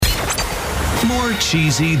more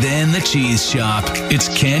cheesy than the cheese shop. It's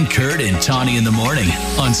Ken, Kurt, and Tawny in the morning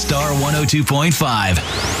on Star 102.5.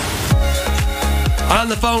 On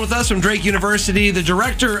the phone with us from Drake University, the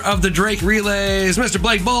director of the Drake Relays, Mr.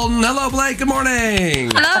 Blake Bolden. Hello, Blake. Good morning.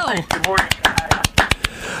 Hello. Good morning.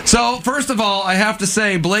 So, first of all, I have to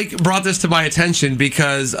say, Blake brought this to my attention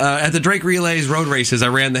because at the Drake Relays road races, I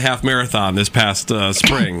ran the half marathon this past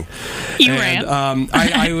spring. You and, ran.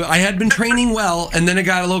 I had been training well, and then it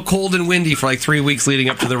got a little cold and windy for like 3 weeks leading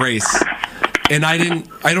up to the race. And I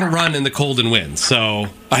don't run in the cold and wind, so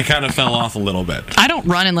I kind of fell off a little bit. I don't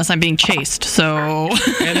run unless I'm being chased, so...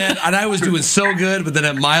 And I was doing so good, but then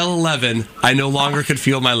at mile 11, I no longer could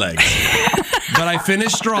feel my legs. But I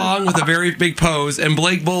finished strong with a very big pose, and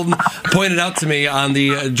Blake Bolden pointed out to me on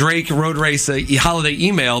the Drake Road Race holiday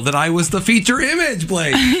email that I was the feature image,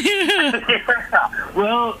 Blake.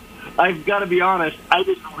 Well, I've got to be honest, I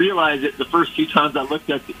didn't realize it the first few times I looked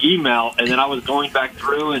at the email, and then I was going back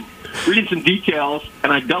through and reading some details,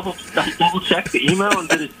 and I double checked the email and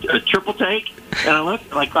did a triple take, and I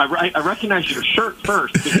looked like I recognized your shirt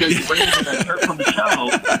first because you ran into that shirt from the show. I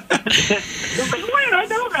was like, wait, I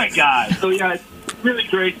know that guy. So yeah, it's really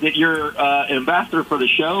great that you're an ambassador for the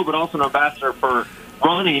show, but also an ambassador for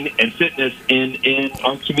running and fitness in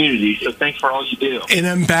our community. So thanks for all you do. An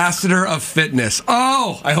ambassador of fitness.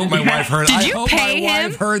 Oh, I hope my wife heard. Did you I hope pay my him?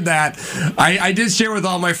 wife heard that. I did share with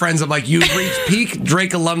all my friends. I'm like, you've reached peak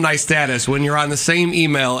Drake alumni status when you're on the same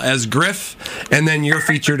email as Griff, and then you're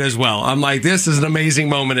featured as well. I'm like, this is an amazing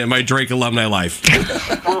moment in my Drake alumni life.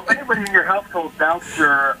 Well, if anybody in your household doubts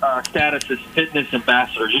your status as fitness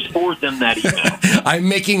ambassador, just forward them that email. I'm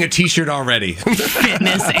making a T-shirt already.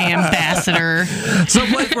 Fitness ambassador. So,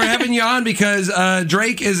 Blake, we're having you on because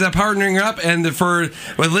Drake is partnering up and with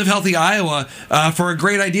Live Healthy Iowa for a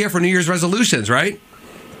great idea for New Year's resolutions, right?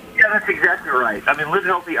 Yeah, that's exactly right. I mean, Live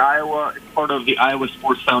Healthy Iowa is part of the Iowa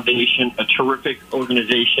Sports Foundation, a terrific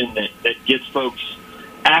organization that gets folks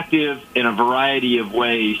active in a variety of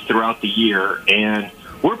ways throughout the year. And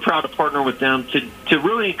we're proud to partner with them to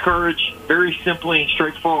really encourage, very simply and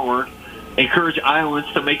straightforward, encourage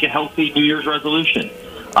Iowans to make a healthy New Year's resolution.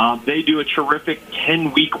 They do a terrific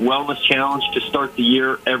 10-week wellness challenge to start the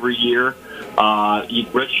year every year.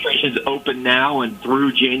 Registration's open now and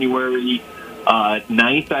through January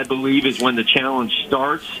 9th, I believe, is when the challenge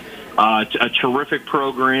starts. A terrific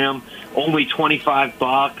program, only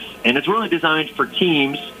 $25, and it's really designed for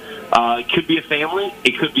teams. It could be a family,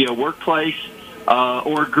 it could be a workplace,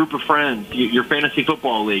 or a group of friends, your fantasy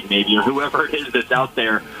football league maybe, or whoever it is that's out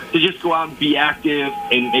there, to just go out and be active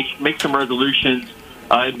and make some resolutions.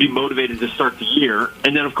 And be motivated to start the year.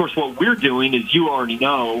 And then, of course, what we're doing, as you already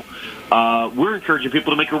know, we're encouraging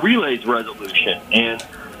people to make a relays resolution. And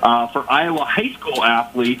for Iowa high school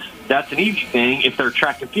athletes, that's an easy thing, if they're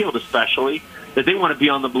track and field especially, that they want to be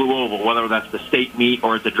on the Blue Oval, whether that's the state meet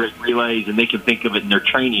or at the Drake Relays, and they can think of it in their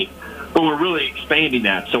training. But we're really expanding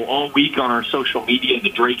that. So all week on our social media, the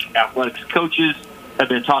Drake athletics coaches have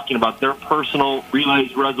been talking about their personal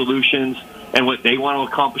relays resolutions and what they want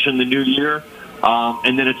to accomplish in the new year.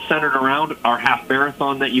 And then it's centered around our half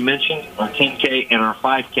marathon that you mentioned, our 10K and our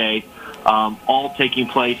 5K, all taking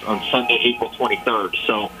place on Sunday, April 23rd.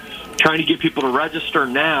 So trying to get people to register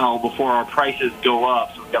now before our prices go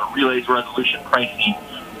up. So we've got a relays resolution pricing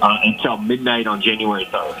until midnight on January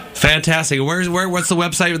 3rd. Fantastic. What's the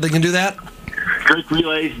website where they can do that?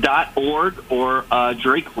 DrakeRelays.org or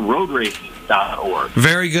DrakeRoadRaces.org.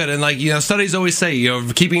 Very good. And studies always say,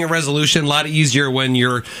 keeping a resolution a lot easier when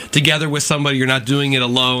you're together with somebody. You're not doing it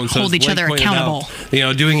alone. So Hold each other accountable.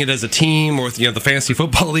 Doing it as a team or with the fantasy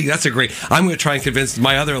football league. That's a great. I'm going to try and convince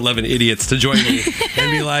my other 11 idiots to join me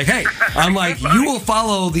and be like, hey, you will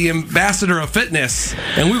follow the ambassador of fitness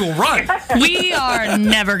and we will run. We are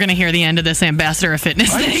never going to hear the end of this ambassador of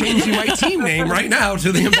fitness I'm thing. changing my team name right now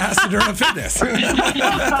to the ambassador of fitness.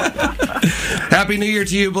 Happy New Year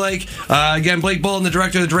to you, Blake. Again, Blake Bolden, the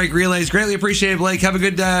director of the Drake Relays. Greatly appreciate it, Blake. Have a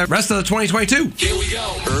good rest of the 2022. Here we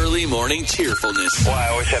go. Early morning cheerfulness. Well, I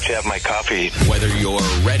always have to have my coffee. Whether you're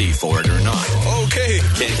ready for it or not. Okay.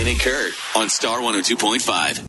 Ken and Kurt on Star 102.5.